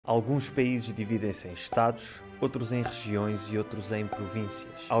Alguns países dividem-se em estados, outros em regiões e outros em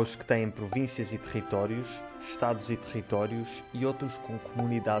províncias. Há os que têm províncias e territórios, estados e territórios e outros com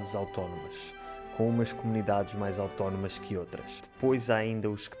comunidades autónomas, com umas comunidades mais autónomas que outras. Depois há ainda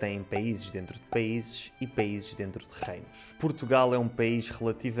os que têm países dentro de países e países dentro de reinos. Portugal é um país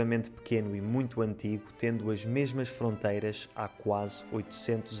relativamente pequeno e muito antigo, tendo as mesmas fronteiras há quase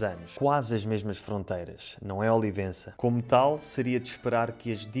 800 anos. Quase as mesmas fronteiras, não é Olivença. Como tal, seria de esperar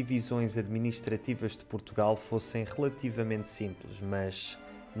que as divisões administrativas de Portugal fossem relativamente simples, mas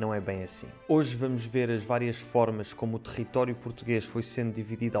não é bem assim. Hoje vamos ver as várias formas como o território português foi sendo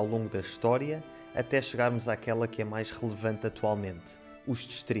dividido ao longo da história, até chegarmos àquela que é mais relevante atualmente, os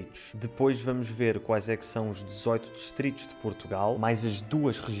distritos. Depois vamos ver quais é que são os 18 distritos de Portugal, mais as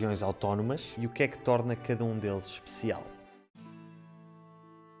duas regiões autónomas e o que é que torna cada um deles especial.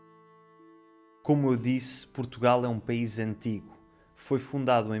 Como eu disse, Portugal é um país antigo. Foi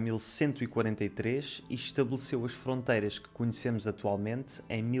fundado em 1143 e estabeleceu as fronteiras que conhecemos atualmente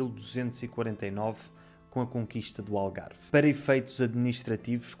em 1249 com a conquista do Algarve. Para efeitos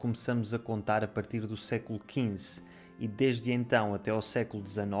administrativos, começamos a contar a partir do século XV e desde então até ao século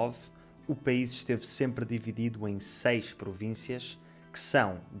XIX, o país esteve sempre dividido em 6 províncias, que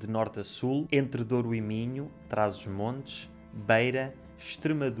são, de norte a sul, entre Douro e Minho, Trás-os-Montes, Beira,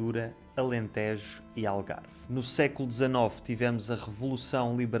 Extremadura, Alentejo e Algarve. No século XIX tivemos a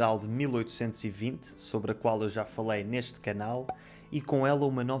Revolução Liberal de 1820, sobre a qual eu já falei neste canal, e com ela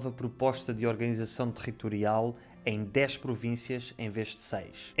uma nova proposta de organização territorial em 10 províncias em vez de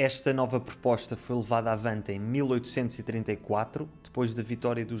 6. Esta nova proposta foi levada avante em 1834, depois da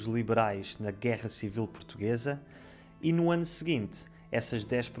vitória dos liberais na Guerra Civil Portuguesa, e no ano seguinte essas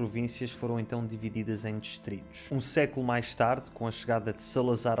 10 províncias foram então divididas em distritos. Um século mais tarde, com a chegada de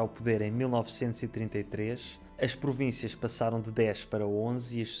Salazar ao poder em 1933, as províncias passaram de 10 para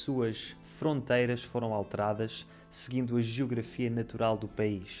 11 e as suas fronteiras foram alteradas seguindo a geografia natural do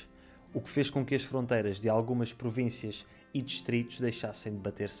país, o que fez com que as fronteiras de algumas províncias e distritos deixassem de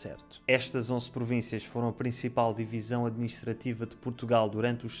bater certo. Estas 11 províncias foram a principal divisão administrativa de Portugal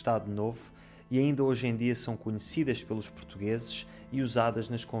durante o Estado Novo e ainda hoje em dia são conhecidas pelos portugueses e usadas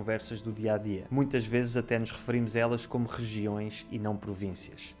nas conversas do dia-a-dia. Muitas vezes até nos referimos a elas como regiões e não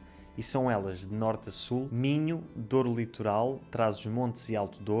províncias. E são elas de norte a sul: Minho, Douro Litoral, Trás-os-Montes e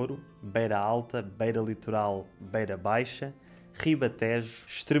Alto Douro, Beira Alta, Beira Litoral, Beira Baixa, Ribatejo,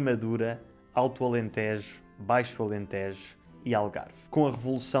 Extremadura, Alto Alentejo, Baixo Alentejo e Algarve. Com a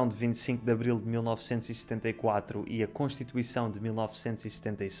Revolução de 25 de Abril de 1974 e a Constituição de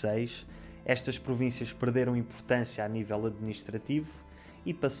 1976, estas províncias perderam importância a nível administrativo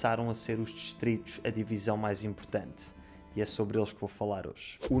e passaram a ser os distritos a divisão mais importante. E é sobre eles que vou falar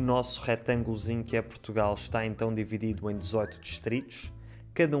hoje. O nosso retângulozinho que é Portugal está então dividido em 18 distritos,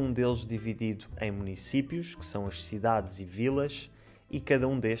 cada um deles dividido em municípios, que são as cidades e vilas, e cada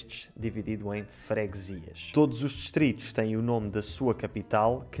um destes dividido em freguesias. Todos os distritos têm o nome da sua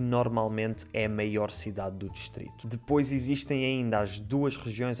capital, que normalmente é a maior cidade do distrito. Depois existem ainda as duas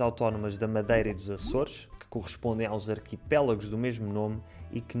regiões autónomas da Madeira e dos Açores, que correspondem aos arquipélagos do mesmo nome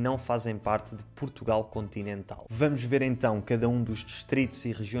e que não fazem parte de Portugal continental. Vamos ver então cada um dos distritos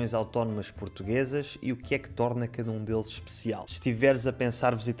e regiões autónomas portuguesas e o que é que torna cada um deles especial. Se estiveres a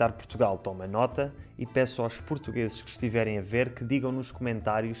pensar visitar Portugal, toma nota e peço aos portugueses que estiverem a ver que digam nos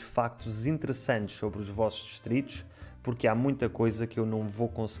comentários factos interessantes sobre os vossos distritos, porque há muita coisa que eu não vou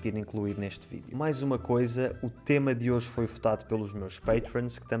conseguir incluir neste vídeo. Mais uma coisa, o tema de hoje foi votado pelos meus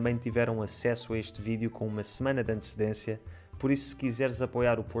patrons, que também tiveram acesso a este vídeo com uma semana de antecedência. Por isso, se quiseres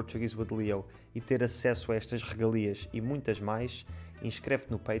apoiar o Portuguese with Leo e ter acesso a estas regalias e muitas mais,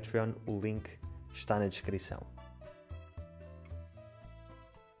 inscreve-te no Patreon, o link está na descrição.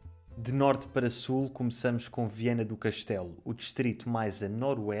 De norte para sul, começamos com Viana do Castelo, o distrito mais a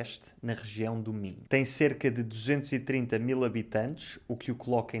noroeste, na região do Minho. Tem cerca de 230 mil habitantes, o que o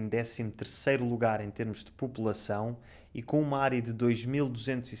coloca em 13º lugar em termos de população, e com uma área de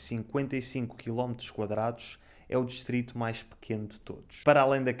 2.255 km², é o distrito mais pequeno de todos. Para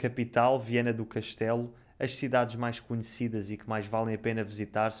além da capital, Viana do Castelo, as cidades mais conhecidas e que mais valem a pena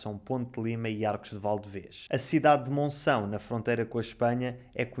visitar são Ponte de Lima e Arcos de Valdevez. A cidade de Monção, na fronteira com a Espanha,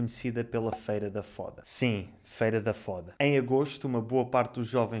 é conhecida pela Feira da Foda. Sim, Feira da Foda. Em agosto, uma boa parte dos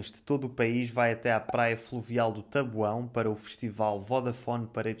jovens de todo o país vai até à praia fluvial do Taboão para o festival Vodafone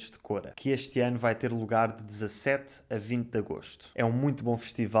Paredes de Cora, que este ano vai ter lugar de 17 a 20 de agosto. É um muito bom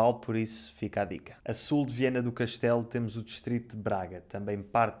festival, por isso fica a dica. A sul de Viana do Castelo temos o distrito de Braga, também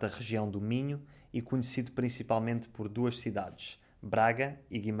parte da região do Minho, e conhecido principalmente por duas cidades, Braga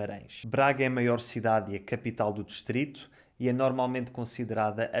e Guimarães. Braga é a maior cidade e a capital do distrito e é normalmente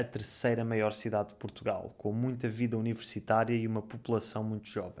considerada a terceira maior cidade de Portugal, com muita vida universitária e uma população muito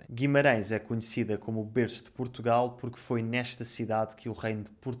jovem. Guimarães é conhecida como o berço de Portugal porque foi nesta cidade que o Reino de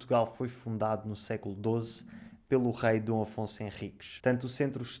Portugal foi fundado no século XII pelo rei Dom Afonso Henriques. Tanto o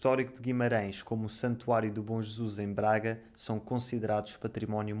centro histórico de Guimarães como o Santuário do Bom Jesus em Braga são considerados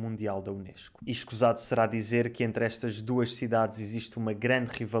Património Mundial da Unesco. E escusado será dizer que entre estas duas cidades existe uma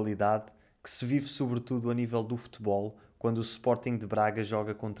grande rivalidade que se vive sobretudo a nível do futebol, quando o Sporting de Braga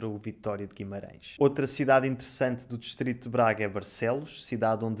joga contra o Vitória de Guimarães. Outra cidade interessante do distrito de Braga é Barcelos,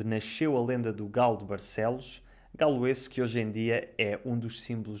 cidade onde nasceu a lenda do Galo de Barcelos, galo esse que hoje em dia é um dos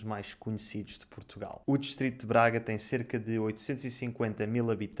símbolos mais conhecidos de Portugal. O distrito de Braga tem cerca de 850 mil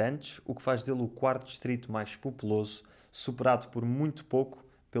habitantes, o que faz dele o quarto distrito mais populoso, superado por muito pouco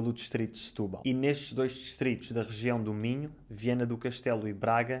pelo distrito de Setúbal. E nestes dois distritos da região do Minho, Viana do Castelo e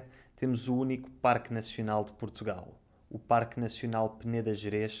Braga, temos o único Parque Nacional de Portugal, o Parque Nacional Peneda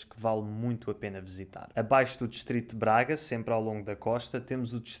Gerês, que vale muito a pena visitar. Abaixo do distrito de Braga, sempre ao longo da costa,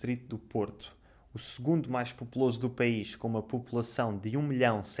 temos o distrito do Porto, o segundo mais populoso do país, com uma população de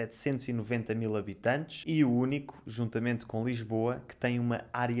 1.790.000 habitantes, e o único, juntamente com Lisboa, que tem uma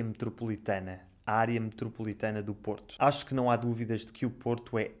área metropolitana, a área metropolitana do Porto. Acho que não há dúvidas de que o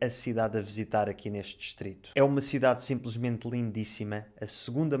Porto é a cidade a visitar aqui neste distrito. É uma cidade simplesmente lindíssima, a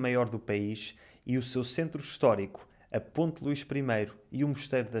segunda maior do país, e o seu centro histórico, a Ponte Luís I e o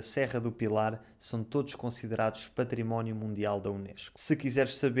Mosteiro da Serra do Pilar são todos considerados Património Mundial da Unesco. Se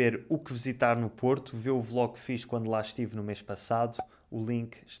quiseres saber o que visitar no Porto, vê o vlog que fiz quando lá estive no mês passado, o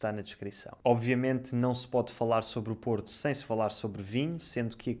link está na descrição. Obviamente não se pode falar sobre o Porto sem se falar sobre vinho,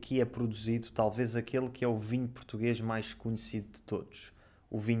 sendo que aqui é produzido talvez aquele que é o vinho português mais conhecido de todos,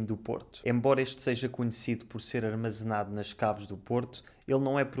 o vinho do Porto. Embora este seja conhecido por ser armazenado nas caves do Porto, ele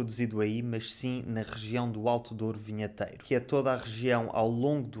não é produzido aí, mas sim na região do Alto Douro Vinheteiro, que é toda a região ao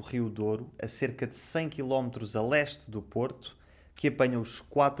longo do Rio Douro, a cerca de 100 km a leste do Porto, que apanha os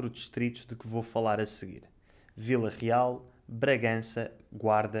 4 distritos de que vou falar a seguir: Vila Real, Bragança,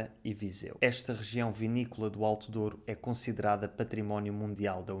 Guarda e Viseu. Esta região vinícola do Alto Douro é considerada Património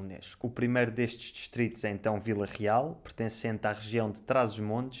Mundial da Unesco. O primeiro destes distritos é então Vila Real, pertencente à região de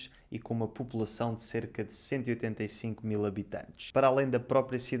Trás-os-Montes e com uma população de cerca de 185 mil habitantes. Para além da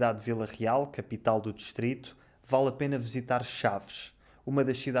própria cidade de Vila Real, capital do distrito, vale a pena visitar Chaves, uma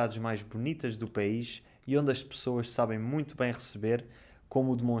das cidades mais bonitas do país e onde as pessoas sabem muito bem receber,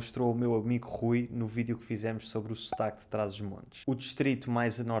 como demonstrou o meu amigo Rui no vídeo que fizemos sobre o sotaque de Trás-os-Montes. O distrito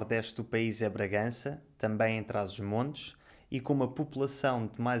mais a nordeste do país é Bragança, também em Trás-os-Montes, e com uma população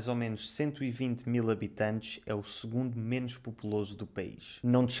de mais ou menos 120 mil habitantes, é o segundo menos populoso do país.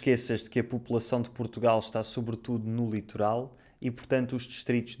 Não te esqueças de que a população de Portugal está sobretudo no litoral e, portanto, os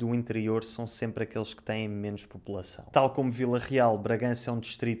distritos do interior são sempre aqueles que têm menos população. Tal como Vila Real, Bragança é um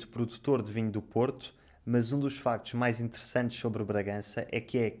distrito produtor de vinho do Porto, mas um dos factos mais interessantes sobre Bragança é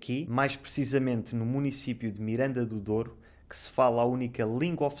que é aqui, mais precisamente no município de Miranda do Douro, que se fala a única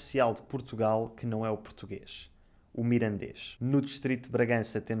língua oficial de Portugal que não é o português, o mirandês. No distrito de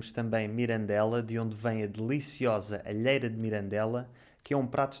Bragança temos também Mirandela, de onde vem a deliciosa alheira de Mirandela, que é um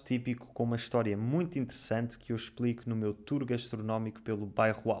prato típico com uma história muito interessante que eu explico no meu tour gastronómico pelo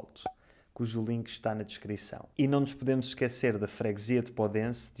Bairro Alto, cujo link está na descrição. E não nos podemos esquecer da freguesia de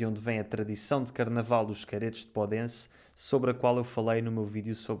Podense, de onde vem a tradição de carnaval dos caretos de Podense, sobre a qual eu falei no meu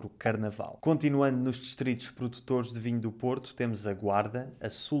vídeo sobre o carnaval. Continuando nos distritos produtores de vinho do Porto, temos a Guarda, a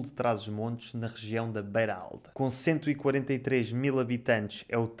sul de Trás-os-Montes, na região da Beira Alta. Com 143 mil habitantes,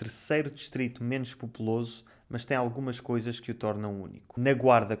 é o terceiro distrito menos populoso, mas tem algumas coisas que o tornam único. Na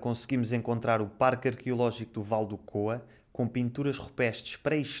Guarda conseguimos encontrar o Parque Arqueológico do Val do Coa, com pinturas rupestres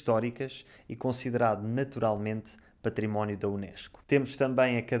pré-históricas e considerado naturalmente Património da Unesco. Temos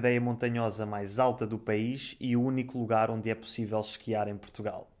também a cadeia montanhosa mais alta do país e o único lugar onde é possível esquiar em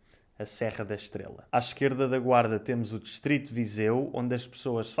Portugal, a Serra da Estrela. À esquerda da Guarda temos o distrito de Viseu, onde as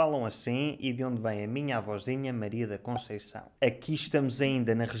pessoas falam assim e de onde vem a minha avózinha Maria da Conceição. Aqui estamos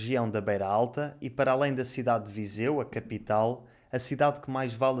ainda na região da Beira Alta e, para além da cidade de Viseu, a capital, a cidade que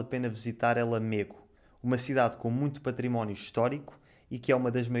mais vale a pena visitar é Lamego, uma cidade com muito património histórico e que é uma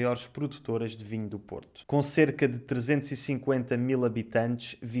das maiores produtoras de vinho do Porto. Com cerca de 350 mil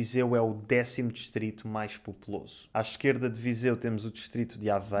habitantes, Viseu é o 10º distrito mais populoso. À esquerda de Viseu temos o distrito de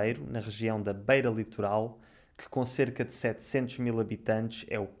Aveiro, na região da Beira Litoral, que com cerca de 700 mil habitantes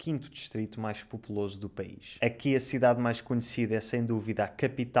é o 5º distrito mais populoso do país. Aqui a cidade mais conhecida é sem dúvida a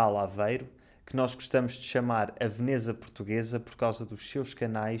capital Aveiro, que nós gostamos de chamar a Veneza portuguesa por causa dos seus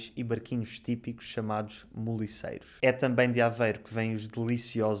canais e barquinhos típicos chamados moliceiros. É também de Aveiro que vêm os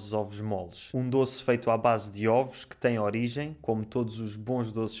deliciosos ovos moles, um doce feito à base de ovos que tem origem, como todos os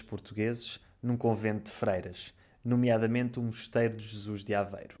bons doces portugueses, num convento de freiras, nomeadamente o Mosteiro de Jesus de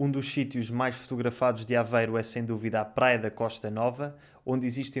Aveiro. Um dos sítios mais fotografados de Aveiro é sem dúvida a Praia da Costa Nova, onde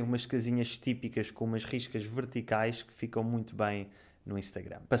existem umas casinhas típicas com umas riscas verticais que ficam muito bem no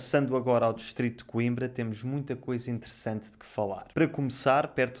Instagram. Passando agora ao distrito de Coimbra, temos muita coisa interessante de que falar. Para começar,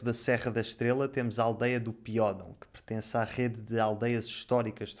 perto da Serra da Estrela, temos a aldeia do Piódão, que pertence à rede de aldeias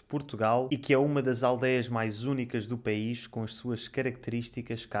históricas de Portugal e que é uma das aldeias mais únicas do país, com as suas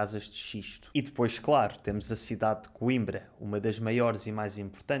características casas de xisto. E depois, claro, temos a cidade de Coimbra, uma das maiores e mais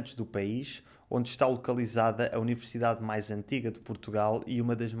importantes do país, onde está localizada a universidade mais antiga de Portugal e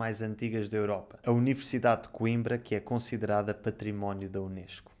uma das mais antigas da Europa, a Universidade de Coimbra, que é considerada Património da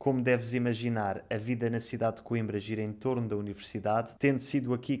Unesco. Como deves imaginar, a vida na cidade de Coimbra gira em torno da universidade, tendo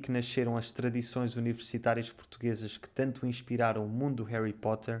sido aqui que nasceram as tradições universitárias portuguesas que tanto inspiraram o mundo do Harry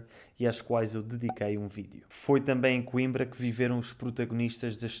Potter e às quais eu dediquei um vídeo. Foi também em Coimbra que viveram os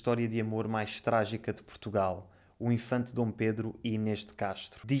protagonistas da história de amor mais trágica de Portugal, o infante Dom Pedro e Inês de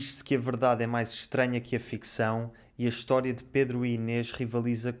Castro. Diz-se que a verdade é mais estranha que a ficção e a história de Pedro e Inês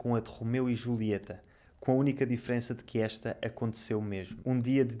rivaliza com a de Romeu e Julieta, com a única diferença de que esta aconteceu mesmo. Um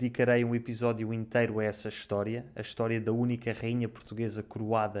dia dedicarei um episódio inteiro a essa história, a história da única rainha portuguesa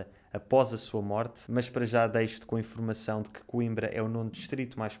coroada após a sua morte, mas para já deixo-te com a informação de que Coimbra é o nono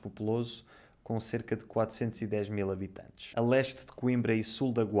distrito mais populoso, com cerca de 410 mil habitantes. A leste de Coimbra e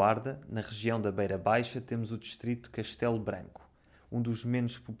sul da Guarda, na região da Beira Baixa, temos o distrito de Castelo Branco, um dos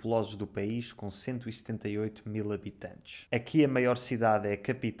menos populosos do país, com 178 mil habitantes. Aqui a maior cidade é a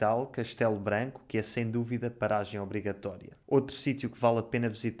capital, Castelo Branco, que é sem dúvida paragem obrigatória. Outro sítio que vale a pena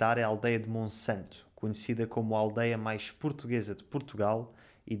visitar é a aldeia de Monsanto, conhecida como a aldeia mais portuguesa de Portugal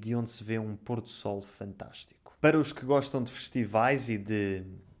e de onde se vê um pôr-do-sol fantástico. Para os que gostam de festivais e de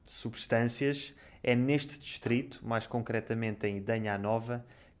substâncias, é neste distrito, mais concretamente em Idanha Nova,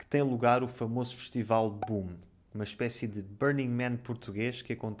 que tem lugar o famoso festival Boom, uma espécie de Burning Man português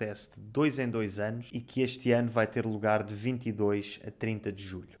que acontece de 2 em 2 anos e que este ano vai ter lugar de 22 a 30 de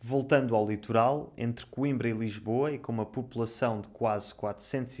julho. Voltando ao litoral, entre Coimbra e Lisboa e com uma população de quase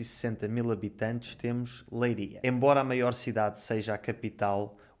 460 mil habitantes, temos Leiria. Embora a maior cidade seja a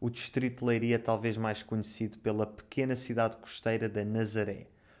capital, o distrito de Leiria é talvez mais conhecido pela pequena cidade costeira da Nazaré,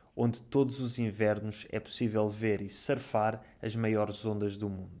 onde todos os invernos é possível ver e surfar as maiores ondas do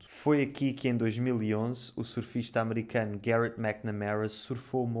mundo. Foi aqui que em 2011 o surfista americano Garrett McNamara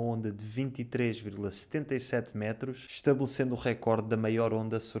surfou uma onda de 23,77 metros, estabelecendo o recorde da maior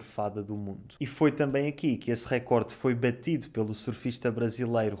onda surfada do mundo. E foi também aqui que esse recorde foi batido pelo surfista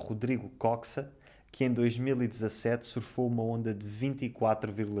brasileiro Rodrigo Coxa, que em 2017 surfou uma onda de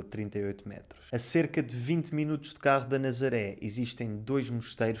 24,38 metros. A cerca de 20 minutos de carro da Nazaré existem 2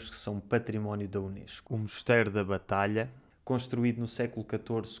 mosteiros que são património da Unesco. O Mosteiro da Batalha, construído no século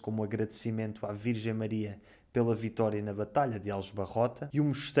XIV como agradecimento à Virgem Maria pela vitória na Batalha de Aljubarrota, e o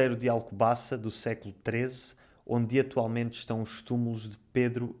Mosteiro de Alcobaça, do século XIII, onde atualmente estão os túmulos de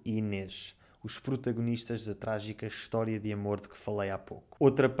Pedro e Inês, os protagonistas da trágica história de amor de que falei há pouco.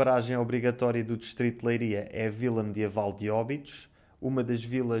 Outra paragem obrigatória do distrito de Leiria é a Vila Medieval de Óbidos, uma das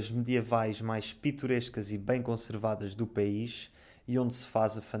vilas medievais mais pitorescas e bem conservadas do país e onde se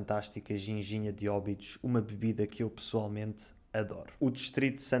faz a fantástica ginginha de Óbidos, uma bebida que eu pessoalmente adoro. O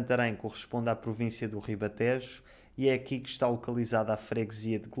distrito de Santarém corresponde à província do Ribatejo e é aqui que está localizada a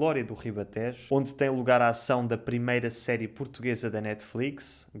freguesia de Glória do Ribatejo, onde tem lugar a ação da primeira série portuguesa da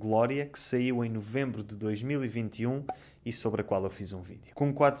Netflix, Glória, que saiu em novembro de 2021 e sobre a qual eu fiz um vídeo.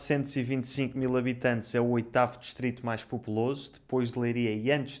 Com 425 mil habitantes, é o 8º distrito mais populoso, depois de Leiria e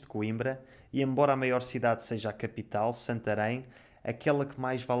antes de Coimbra, e embora a maior cidade seja a capital, Santarém, aquela que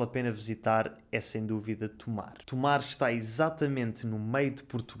mais vale a pena visitar é sem dúvida Tomar. Tomar está exatamente no meio de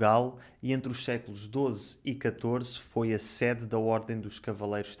Portugal e entre os séculos XII e XIV foi a sede da Ordem dos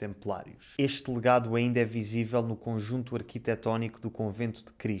Cavaleiros Templários. Este legado ainda é visível no conjunto arquitetónico do Convento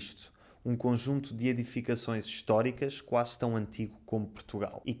de Cristo, um conjunto de edificações históricas quase tão antigo como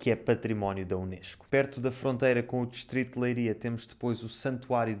Portugal e que é património da Unesco. Perto da fronteira com o distrito de Leiria temos depois o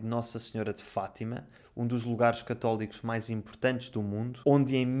Santuário de Nossa Senhora de Fátima, um dos lugares católicos mais importantes do mundo,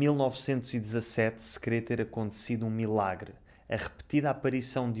 onde em 1917 se crê ter acontecido um milagre, a repetida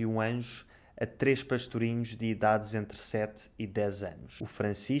aparição de um anjo a 3 pastorinhos de idades entre 7 e 10 anos, o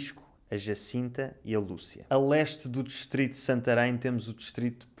Francisco, a Jacinta e a Lúcia. A leste do distrito de Santarém temos o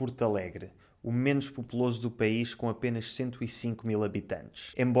distrito de Portalegre, o menos populoso do país, com apenas 105 mil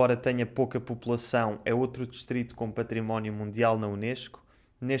habitantes. Embora tenha pouca população, é outro distrito com património mundial na Unesco,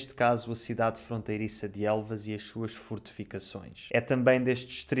 neste caso a cidade fronteiriça de Elvas e as suas fortificações. É também deste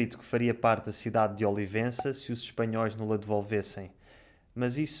distrito que faria parte a cidade de Olivença, se os espanhóis não la devolvessem.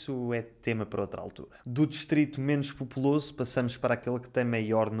 Mas isso é tema para outra altura. Do distrito menos populoso, passamos para aquele que tem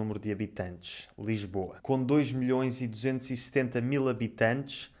maior número de habitantes, Lisboa. Com 2.270.000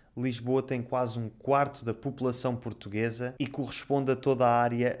 habitantes, Lisboa tem quase um quarto da população portuguesa e corresponde a toda a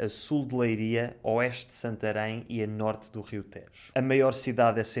área a sul de Leiria, oeste de Santarém e a norte do Rio Tejo. A maior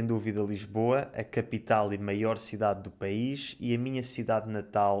cidade é sem dúvida Lisboa, a capital e maior cidade do país, e a minha cidade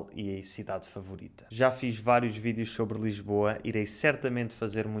natal e a cidade favorita. Já fiz vários vídeos sobre Lisboa, irei certamente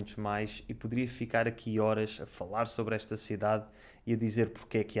fazer muitos mais e poderia ficar aqui horas a falar sobre esta cidade e a dizer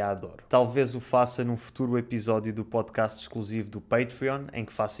porque é que a adoro. Talvez o faça num futuro episódio do podcast exclusivo do Patreon, em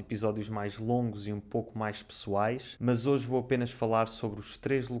que faço episódios mais longos e um pouco mais pessoais, mas hoje vou apenas falar sobre os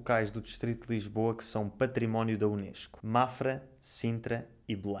 3 locais do Distrito de Lisboa que são património da Unesco: Mafra, Sintra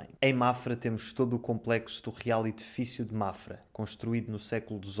e Belém. Em Mafra temos todo o complexo do Real Edifício de Mafra, construído no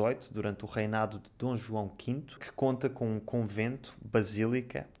século XVIII durante o reinado de Dom João V, que conta com um convento,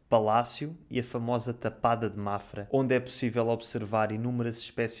 basílica, palácio e a famosa Tapada de Mafra, onde é possível observar inúmeras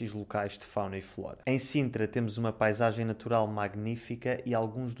espécies locais de fauna e flora. Em Sintra temos uma paisagem natural magnífica e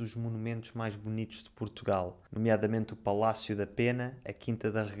alguns dos monumentos mais bonitos de Portugal, nomeadamente o Palácio da Pena, a Quinta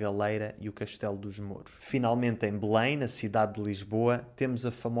da Regaleira e o Castelo dos Mouros. Finalmente, em Belém, na cidade de Lisboa, temos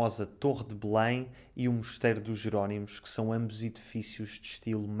a famosa Torre de Belém e o Mosteiro dos Jerónimos, que são ambos edifícios de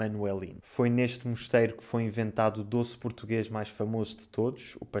estilo manuelino. Foi neste mosteiro que foi inventado o doce português mais famoso de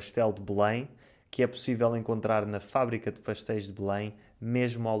todos, o pastel de Belém, que é possível encontrar na fábrica de pastéis de Belém,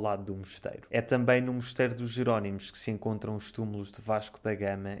 mesmo ao lado do mosteiro. É também no Mosteiro dos Jerónimos que se encontram os túmulos de Vasco da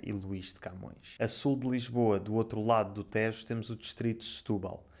Gama e Luís de Camões. A sul de Lisboa, do outro lado do Tejo, temos o distrito de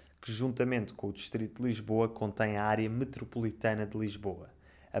Setúbal, que juntamente com o distrito de Lisboa contém a área metropolitana de Lisboa,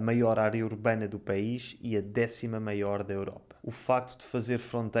 a maior área urbana do país e a 10ª maior da Europa. O facto de fazer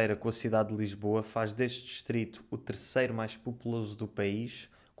fronteira com a cidade de Lisboa faz deste distrito o 3º mais populoso do país,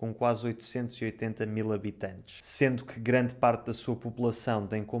 com quase 880.000 habitantes, sendo que grande parte da sua população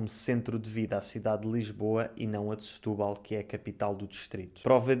tem como centro de vida a cidade de Lisboa e não a de Setúbal, que é a capital do distrito.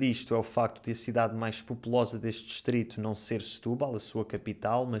 Prova disto é o facto de a cidade mais populosa deste distrito não ser Setúbal, a sua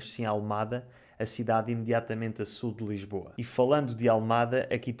capital, mas sim Almada, a cidade imediatamente a sul de Lisboa. E falando de Almada,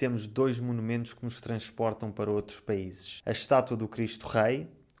 aqui temos 2 monumentos que nos transportam para outros países. A estátua do Cristo Rei,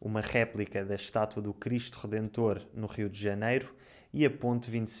 uma réplica da estátua do Cristo Redentor no Rio de Janeiro, e a ponte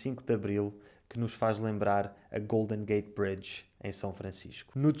 25 de Abril, que nos faz lembrar a Golden Gate Bridge em São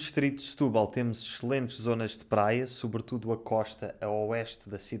Francisco. No distrito de Setúbal temos excelentes zonas de praia, sobretudo a costa a oeste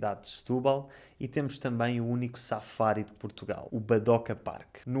da cidade de Setúbal, e temos também o único safari de Portugal, o Badoca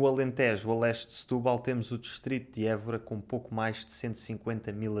Park. No Alentejo, a leste de Setúbal, temos o distrito de Évora, com pouco mais de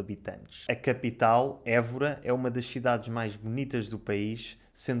 150.000 habitantes. A capital, Évora, é uma das cidades mais bonitas do país,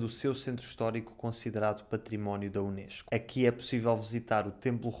 sendo o seu centro histórico considerado património da Unesco. Aqui é possível visitar o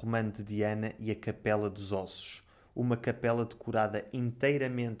Templo Romano de Viana e a Capela dos Ossos, uma capela decorada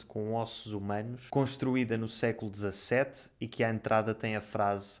inteiramente com ossos humanos, construída no século XVII e que à entrada tem a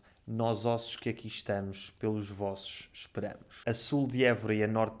frase "Nós ossos que aqui estamos, pelos vossos esperamos". A sul de Évora e a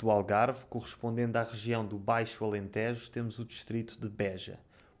norte do Algarve, correspondendo à região do Baixo Alentejo, temos o distrito de Beja,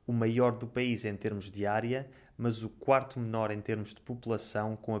 o maior do país em termos de área, mas o 4º menor em termos de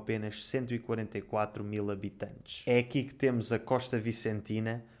população, com apenas 144.000 habitantes. É aqui que temos a Costa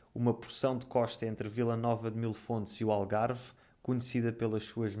Vicentina, uma porção de costa entre Vila Nova de Mil Fontes e o Algarve, conhecida pelas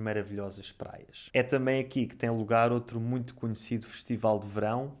suas maravilhosas praias. É também aqui que tem lugar outro muito conhecido festival de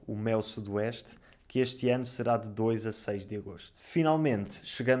verão, o Mel Sudoeste, que este ano será de 2 a 6 de agosto. Finalmente,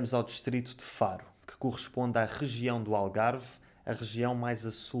 chegamos ao distrito de Faro, que corresponde à região do Algarve, a região mais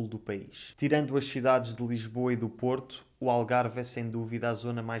a sul do país. Tirando as cidades de Lisboa e do Porto, o Algarve é sem dúvida a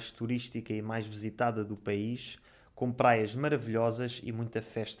zona mais turística e mais visitada do país, com praias maravilhosas e muita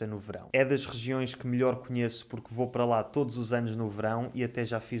festa no verão. É das regiões que melhor conheço porque vou para lá todos os anos no verão e até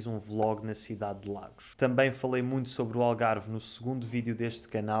já fiz um vlog na cidade de Lagos. Também falei muito sobre o Algarve no 2º vídeo deste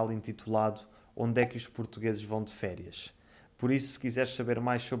canal, intitulado "Onde é que os portugueses vão de férias?". Por isso, se quiseres saber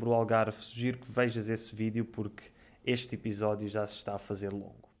mais sobre o Algarve, sugiro que vejas esse vídeo porque este episódio já se está a fazer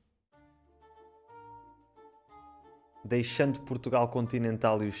longo. Deixando Portugal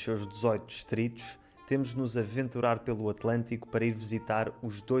continental e os seus 18 distritos, temos de nos aventurar pelo Atlântico para ir visitar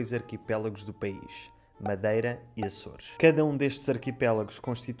os 2 arquipélagos do país, Madeira e Açores. Cada um destes arquipélagos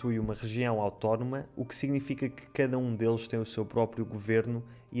constitui uma região autónoma, o que significa que cada um deles tem o seu próprio governo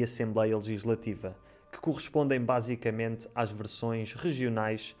e Assembleia Legislativa, que correspondem basicamente às versões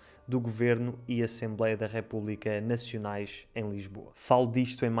regionais do Governo e Assembleia da República Nacionais em Lisboa. Falo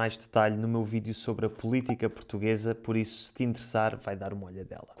disto em mais detalhe no meu vídeo sobre a política portuguesa, por isso, se te interessar, vai dar uma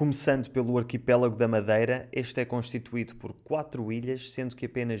olhadela. Começando pelo arquipélago da Madeira, este é constituído por 4 ilhas, sendo que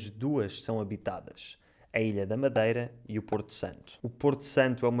apenas 2 são habitadas: a Ilha da Madeira e o Porto Santo. O Porto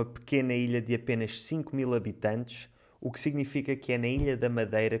Santo é uma pequena ilha de apenas 5.000 habitantes, o que significa que é na Ilha da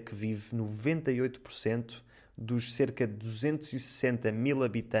Madeira que vive 98% dos cerca de 260.000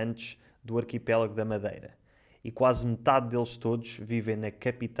 habitantes do arquipélago da Madeira, e quase metade deles todos vivem na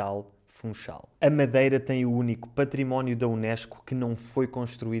capital, Funchal. A Madeira tem o único património da Unesco que não foi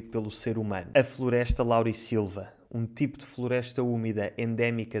construído pelo ser humano: a floresta laurisilva, um tipo de floresta úmida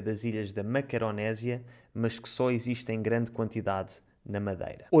endémica das ilhas da Macaronésia, mas que só existe em grande quantidade na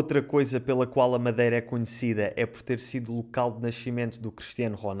Madeira. Outra coisa pela qual a Madeira é conhecida é por ter sido local de nascimento do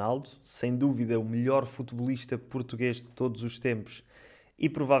Cristiano Ronaldo, sem dúvida o melhor futebolista português de todos os tempos e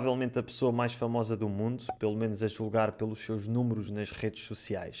provavelmente a pessoa mais famosa do mundo, pelo menos a julgar pelos seus números nas redes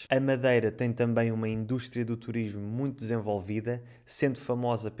sociais. A Madeira tem também uma indústria do turismo muito desenvolvida, sendo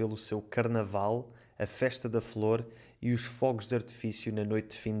famosa pelo seu carnaval, a Festa da Flor e os fogos de artifício na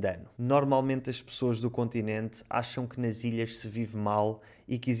noite de fim de ano. Normalmente as pessoas do continente acham que nas ilhas se vive mal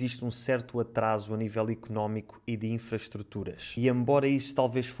e que existe um certo atraso a nível económico e de infraestruturas. E embora isso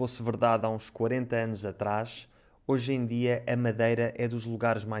talvez fosse verdade há uns 40 anos atrás, hoje em dia a Madeira é dos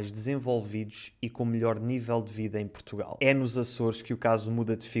lugares mais desenvolvidos e com melhor nível de vida em Portugal. É nos Açores que o caso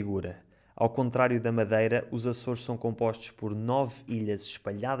muda de figura. Ao contrário da Madeira, os Açores são compostos por 9 ilhas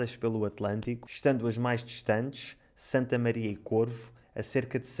espalhadas pelo Atlântico, estando as mais distantes, Santa Maria e Corvo, a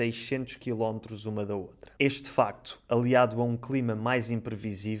cerca de 600 km uma da outra. Este facto, aliado a um clima mais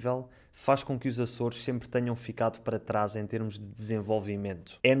imprevisível, faz com que os Açores sempre tenham ficado para trás em termos de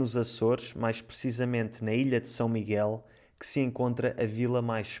desenvolvimento. É nos Açores, mais precisamente na ilha de São Miguel, que se encontra a vila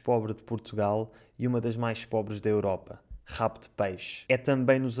mais pobre de Portugal e uma das mais pobres da Europa: Rabo de Peixe. É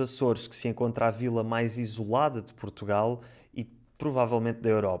também nos Açores que se encontra a vila mais isolada de Portugal e provavelmente da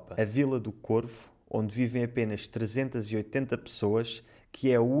Europa: a Vila do Corvo, onde vivem apenas 380 pessoas,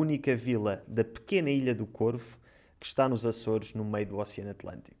 que é a única vila da pequena Ilha do Corvo que está nos Açores, no meio do Oceano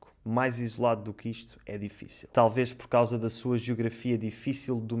Atlântico. Mais isolado do que isto é difícil. Talvez por causa da sua geografia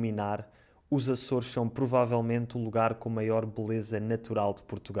difícil de dominar, os Açores são provavelmente o lugar com maior beleza natural de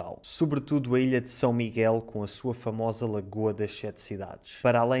Portugal. Sobretudo a ilha de São Miguel, com a sua famosa Lagoa das 7 Cidades.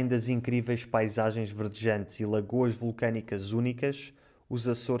 Para além das incríveis paisagens verdejantes e lagoas vulcânicas únicas, os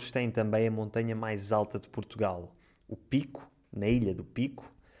Açores têm também a montanha mais alta de Portugal, o Pico, na Ilha do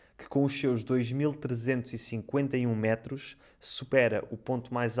Pico, que com os seus 2.351 metros supera o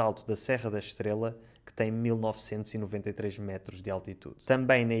ponto mais alto da Serra da Estrela, que tem 1.993 metros de altitude.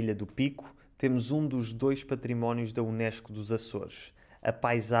 Também na Ilha do Pico temos um dos 2 patrimónios da Unesco dos Açores: a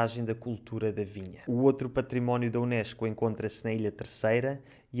paisagem da cultura da vinha. O outro património da Unesco encontra-se na Ilha Terceira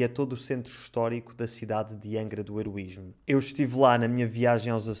e é todo o centro histórico da cidade de Angra do Heroísmo. Eu estive lá na minha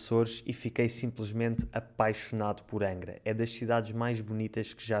viagem aos Açores e fiquei simplesmente apaixonado por Angra. É das cidades mais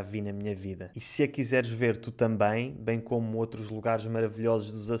bonitas que já vi na minha vida. E se a quiseres ver tu também, bem como outros lugares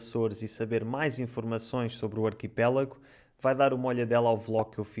maravilhosos dos Açores, e saber mais informações sobre o arquipélago, vai dar uma olhadela ao vlog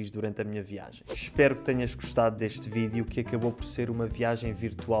que eu fiz durante a minha viagem. Espero que tenhas gostado deste vídeo, que acabou por ser uma viagem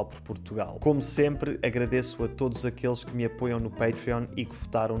virtual por Portugal. Como sempre, agradeço a todos aqueles que me apoiam no Patreon e que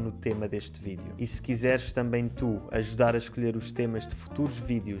votaram no tema deste vídeo. E se quiseres também tu ajudar a escolher os temas de futuros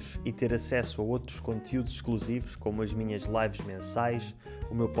vídeos e ter acesso a outros conteúdos exclusivos, como as minhas lives mensais,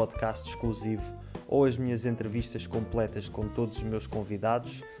 o meu podcast exclusivo ou as minhas entrevistas completas com todos os meus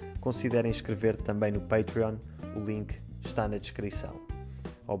convidados, considerem inscrever-te também no Patreon. O link está na descrição.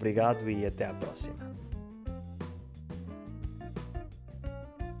 Obrigado e até à próxima.